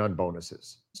sign-on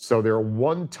bonuses. So they're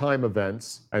one-time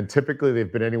events, and typically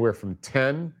they've been anywhere from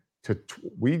 10 to,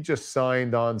 we just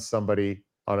signed on somebody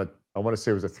on a, I want to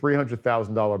say it was a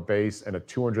 $300,000 base and a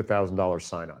 $200,000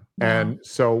 sign-on. Wow. And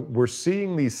so we're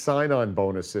seeing these sign-on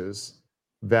bonuses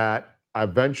that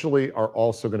eventually are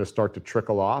also going to start to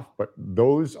trickle off, but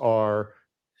those are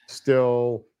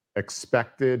still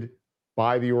expected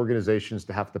by the organizations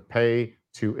to have to pay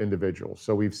to individuals.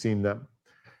 So we've seen them.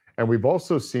 And we've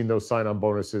also seen those sign-on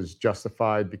bonuses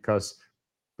justified because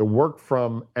the work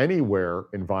from anywhere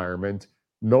environment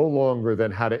no longer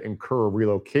then had to incur a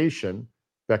relocation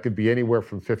that could be anywhere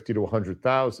from 50 to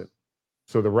 100,000.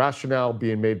 So the rationale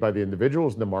being made by the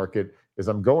individuals in the market is,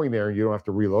 I'm going there and you don't have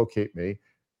to relocate me.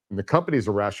 And the companies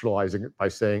are rationalizing it by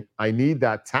saying, I need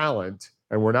that talent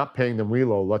and we're not paying them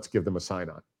reload, let's give them a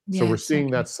sign-on. So we're seeing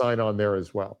that sign-on there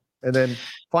as well. And then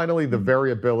finally, the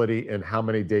variability in how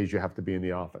many days you have to be in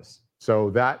the office. So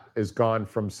that is gone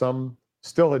from some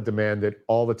still had demanded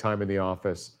all the time in the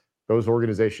office. Those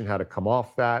organizations had to come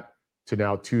off that to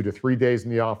now 2 to 3 days in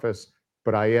the office.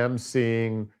 But I am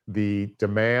seeing the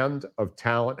demand of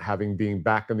talent having being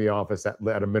back in the office at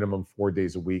a minimum 4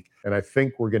 days a week. And I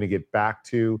think we're going to get back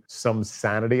to some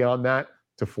sanity on that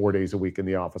to 4 days a week in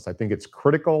the office. I think it's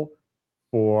critical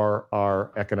for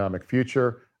our economic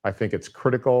future. I think it's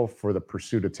critical for the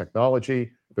pursuit of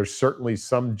technology. There's certainly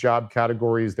some job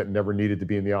categories that never needed to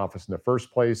be in the office in the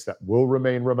first place that will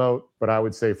remain remote. But I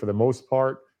would say for the most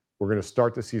part, we're going to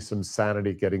start to see some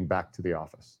sanity getting back to the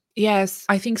office. Yes,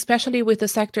 I think especially with the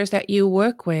sectors that you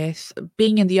work with,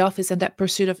 being in the office and that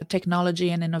pursuit of technology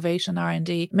and innovation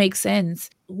R&D makes sense.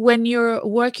 When you're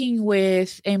working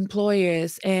with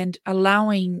employers and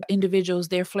allowing individuals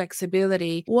their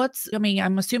flexibility,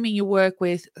 I'm assuming you work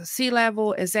with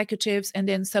C-level executives and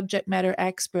then subject matter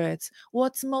experts.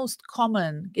 What's most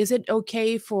common? Is it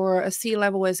okay for a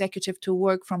C-level executive to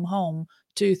work from home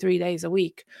 2, 3 days a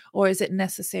week? Or is it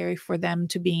necessary for them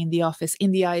to be in the office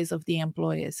in the eyes of the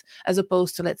employers, as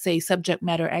opposed to, let's say, subject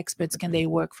matter experts? Can they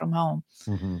work from home?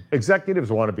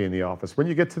 Executives want to be in the office. When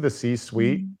you get to the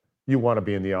C-suite, Mm. you want to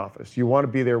be in the office. You want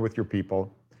to be there with your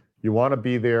people. You want to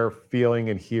be there feeling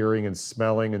and hearing and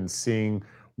smelling and seeing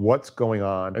what's going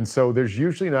on. And so there's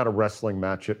usually not a wrestling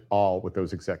match at all with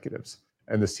those executives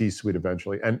and the C-suite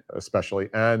eventually, and especially,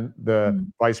 and the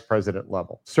Mm. vice president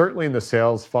level. Certainly in the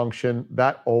sales function,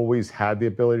 that always had the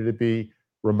ability to be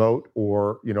remote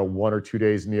or, 1 or 2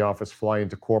 days in the office, fly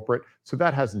into corporate. So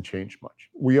that hasn't changed much.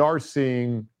 We are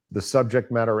seeing the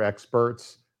subject matter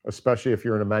experts, especially if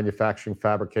you're in a manufacturing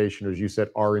fabrication, as you said,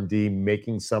 R&D,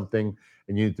 making something,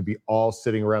 and you need to be all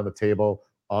sitting around the table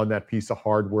on that piece of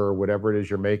hardware or whatever it is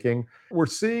you're making. We're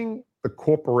seeing the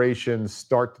corporations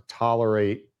start to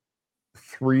tolerate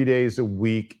 3 days a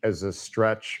week as a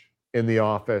stretch in the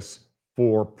office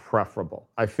for preferable.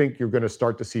 I think you're going to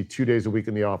start to see 2 days a week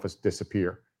in the office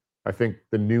disappear. I think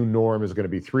the new norm is going to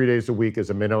be 3 days a week as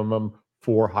a minimum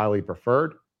for highly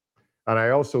preferred. And I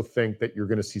also think that you're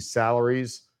going to see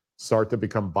salaries start to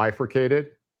become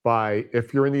bifurcated by,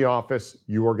 if you're in the office,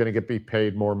 you are going to get be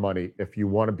paid more money. If you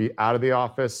want to be out of the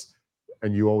office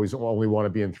and you always only want to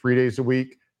be in 3 days a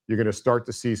week, you're going to start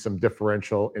to see some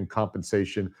differential in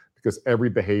compensation because every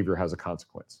behavior has a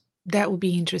consequence. That would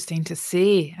be interesting to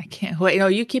see. I can't wait.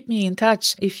 You keep me in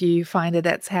touch if you find that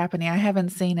that's happening. I haven't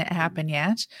seen it happen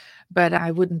yet, but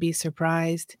I wouldn't be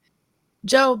surprised.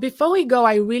 Joe, before we go,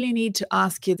 I really need to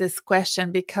ask you this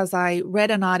question because I read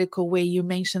an article where you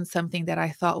mentioned something that I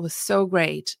thought was so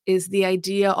great, is the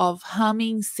idea of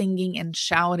humming, singing, and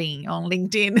shouting on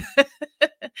LinkedIn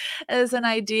as an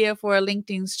idea for a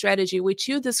LinkedIn strategy, which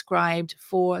you described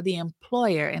for the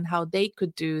employer and how they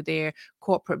could do their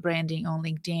corporate branding on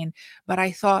LinkedIn. But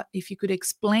I thought if you could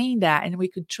explain that and we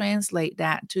could translate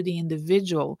that to the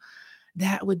individual,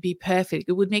 that would be perfect.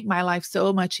 It would make my life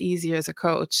so much easier as a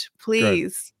coach. Good.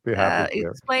 Please Be happy to.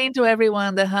 explain to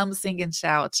everyone the hum, sing, and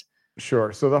shout.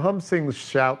 Sure. So the hum sing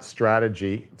shout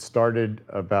strategy started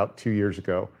about 2 years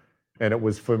ago, and it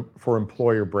was for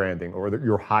employer branding or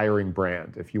your hiring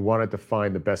brand. If you wanted to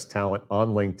find the best talent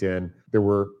on LinkedIn, there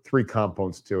were three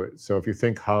components to it. So if you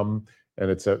think hum, and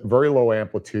it's a very low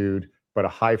amplitude but a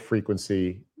high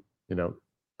frequency, you know,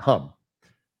 hum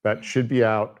that should be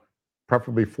out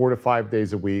preferably 4 to 5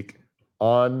 days a week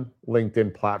on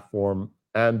LinkedIn platform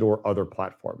and or other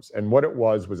platforms. And what it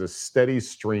was a steady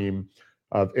stream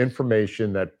of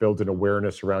information that built an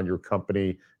awareness around your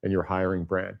company and your hiring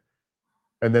brand.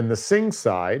 And then the sing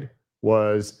side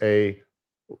was a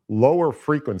lower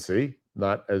frequency,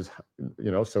 not as,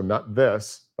 so not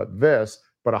this,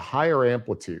 but a higher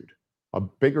amplitude, a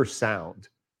bigger sound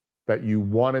that you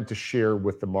wanted to share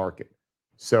with the market.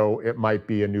 So it might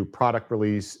be a new product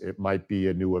release, it might be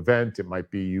a new event, it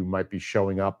might be you might be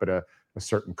showing up at a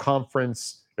certain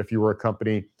conference if you were a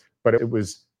company, but it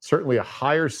was certainly a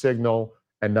higher signal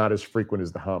and not as frequent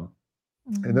as the hum.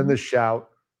 And then Mhm.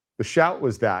 the shout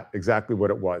was that exactly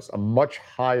what it was, a much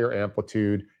higher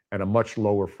amplitude and a much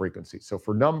lower frequency. So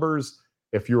for numbers,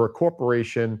 if you're a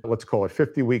corporation, let's call it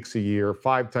 50 weeks a year,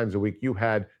 5 times a week, you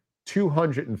had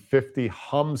 250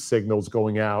 hum signals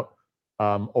going out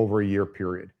over a year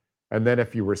period. And then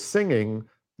if you were singing,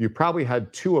 you probably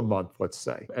had two a month, let's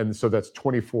say. And so that's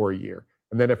 24 a year.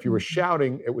 And then if you were Mhm.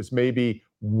 shouting, it was maybe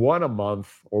one a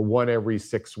month or one every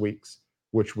 6 weeks,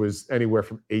 which was anywhere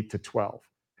from 8 to 12.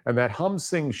 And that hum,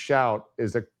 sing, shout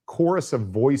is a chorus of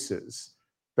voices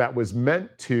that was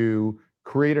meant to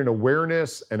create an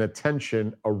awareness and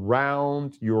attention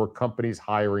around your company's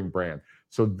hiring brand.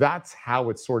 So that's how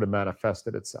it sort of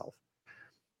manifested itself.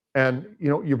 And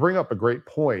you bring up a great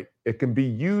point. It can be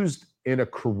used in a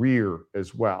career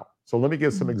as well. So let me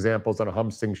give some Mhm. examples on a hum,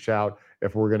 sing, shout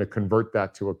if we're going to convert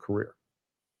that to a career.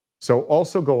 So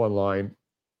also go online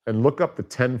and look up the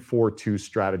 10-4-2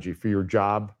 strategy for your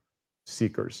job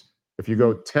seekers. If you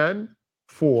go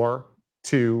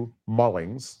 10-4-2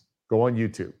 Mullings, go on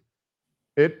YouTube.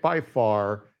 It by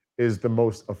far is the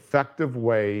most effective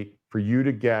way for you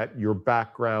to get your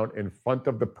background in front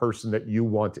of the person that you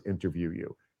want to interview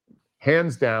you.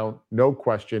 Hands down, no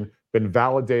question, been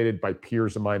validated by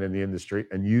peers of mine in the industry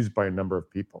and used by a number of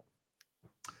people.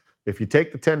 If you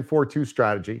take the 10-4-2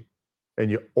 strategy and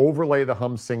you overlay the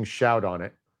hum, sing, shout on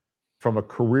it from a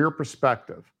career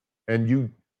perspective,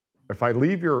 and if I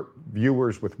leave your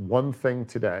viewers with one thing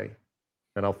today,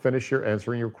 and I'll finish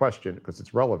answering your question because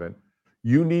it's relevant,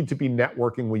 you need to be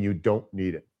networking when you don't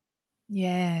need it.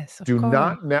 Yes, of Do course.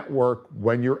 not network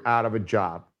when you're out of a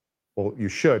job. Well, you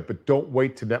should, but don't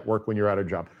wait to network when you're out of a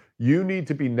job. You need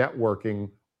to be networking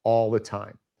all the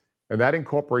time. And that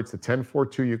incorporates the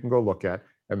 10-4-2 you can go look at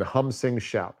and the hum, sing,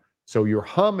 shout. So your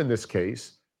hum in this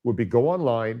case would be go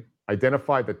online,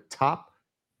 identify the top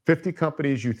 50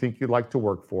 companies you think you'd like to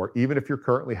work for, even if you're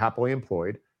currently happily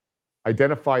employed.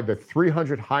 Identify the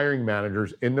 300 hiring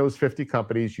managers in those 50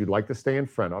 companies you'd like to stay in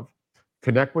front of.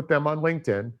 Connect with them on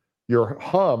LinkedIn. Your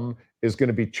hum is going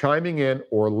to be chiming in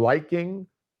or liking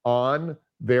on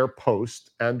their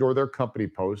post and or their company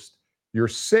post. Your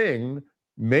sing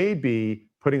may be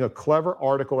putting a clever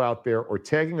article out there or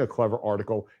tagging a clever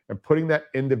article and putting that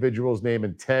individual's name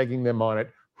and tagging them on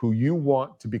it who you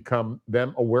want to become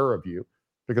them aware of you.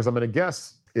 Because I'm going to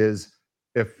guess is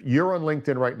if you're on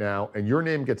LinkedIn right now and your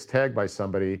name gets tagged by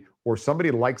somebody or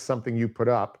somebody likes something you put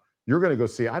up, you're going to go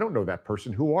see, I don't know that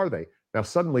person. Who are they? Now,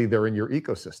 suddenly they're in your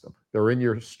ecosystem. They're in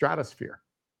your stratosphere.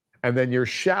 And then your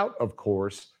shout, of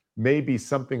course, may be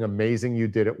something amazing you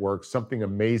did at work, something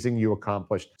amazing you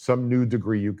accomplished, some new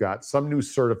degree you got, some new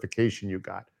certification you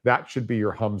got. That should be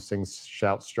your hum, sing,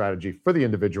 shout strategy for the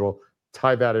individual.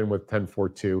 Tie that in with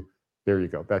 10-4-2. There you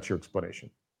go. That's your explanation.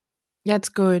 That's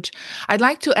good. I'd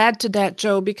like to add to that,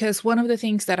 Joe, because one of the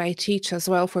things that I teach as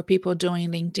well for people doing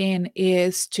LinkedIn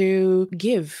is to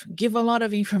give a lot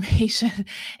of information.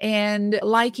 And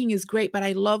liking is great, but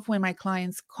I love when my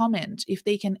clients comment. If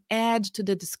they can add to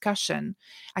the discussion,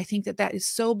 I think that that is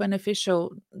so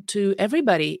beneficial to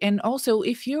everybody. And also,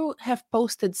 if you have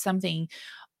posted something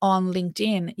on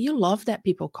LinkedIn, you love that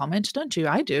people comment, don't you?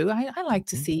 I do. I like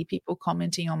to see people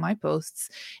commenting on my posts.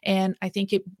 And I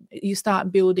think you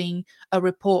start building a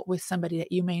rapport with somebody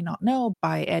that you may not know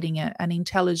by adding an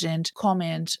intelligent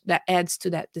comment that adds to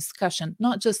that discussion,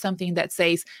 not just something that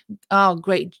says, oh,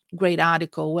 great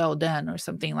article, well done, or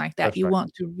something like that. That's You right.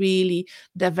 want to really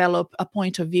develop a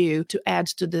point of view to add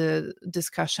to the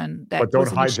discussion that But don't was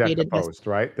hijack the initiated by. post,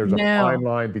 right? There's a fine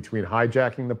No, line between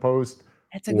hijacking the post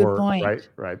that's a good or point.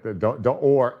 right. Don't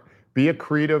or be a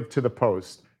creative to the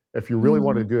post. If you really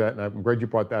want to Mhm. do that, and I'm glad you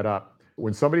brought that up.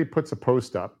 When somebody puts a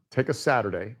post up, take a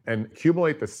Saturday and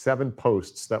accumulate the 7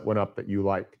 posts that went up that you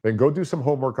like. Then go do some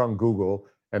homework on Google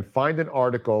and find an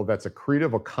article that's a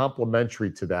creative or complementary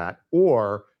to that,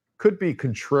 or could be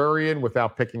contrarian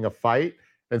without picking a fight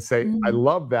and say, I Mhm.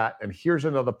 love that. And here's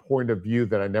another point of view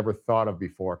that I never thought of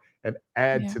before, and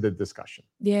add Yeah. to the discussion.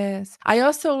 Yes. I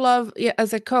also love, yeah,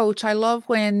 as a coach, I love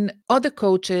when other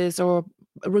coaches or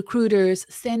recruiters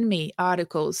send me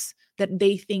articles that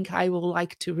they think I will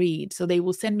like to read. So they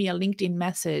will send me a LinkedIn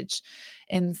message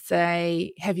and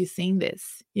say, have you seen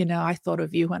this? I thought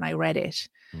of you when I read it.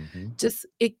 Mhm. Just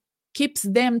it keeps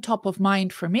them top of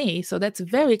mind for me. So that's a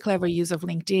very clever use of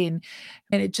LinkedIn.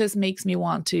 And it just makes me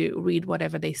want to read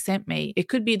whatever they sent me. It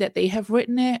could be that they have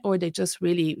written it or they just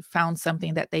really found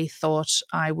something that they thought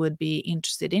I would be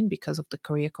interested in because of the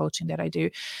career coaching that I do.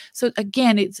 So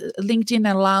again, it's LinkedIn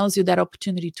allows you that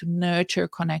opportunity to nurture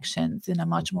connections in a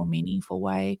much more meaningful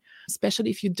way,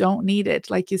 especially if you don't need it.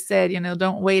 Like you said,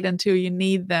 don't wait until you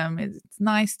need them. It's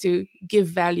nice to give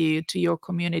value to your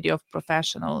community of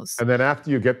professionals. And then after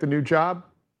you get the new job,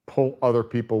 pull other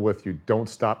people with you. Don't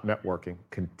stop networking.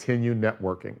 Continue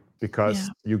networking Yeah.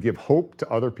 because you give hope to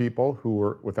other people who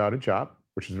are without a job,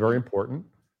 which is very Yeah. important.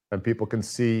 And people can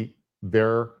see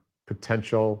their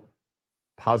potential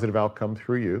positive outcome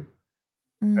through you.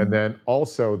 And Mm. then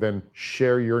also then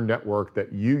share your network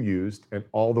that you used and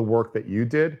all the work that you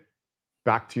did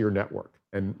back to your network.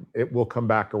 And it will come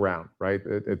back around, right?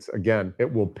 It's again,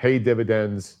 it will pay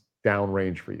dividends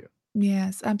downrange for you.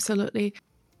 Yes, absolutely.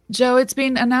 Joe, it's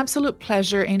been an absolute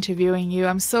pleasure interviewing you.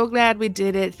 I'm so glad we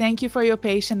did it. Thank you for your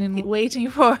patience and waiting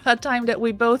for a time that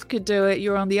we both could do it.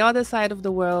 You're on the other side of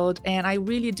the world, and I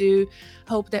really do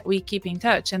hope that we keep in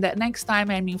touch and that next time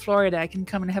I'm in Florida, I can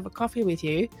come and have a coffee with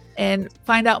you and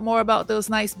find out more about those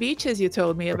nice beaches you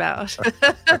told me about.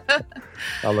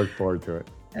 I look forward to it.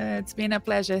 It's been a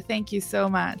pleasure. Thank you so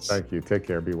much. Thank you. Take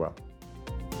care. Be well.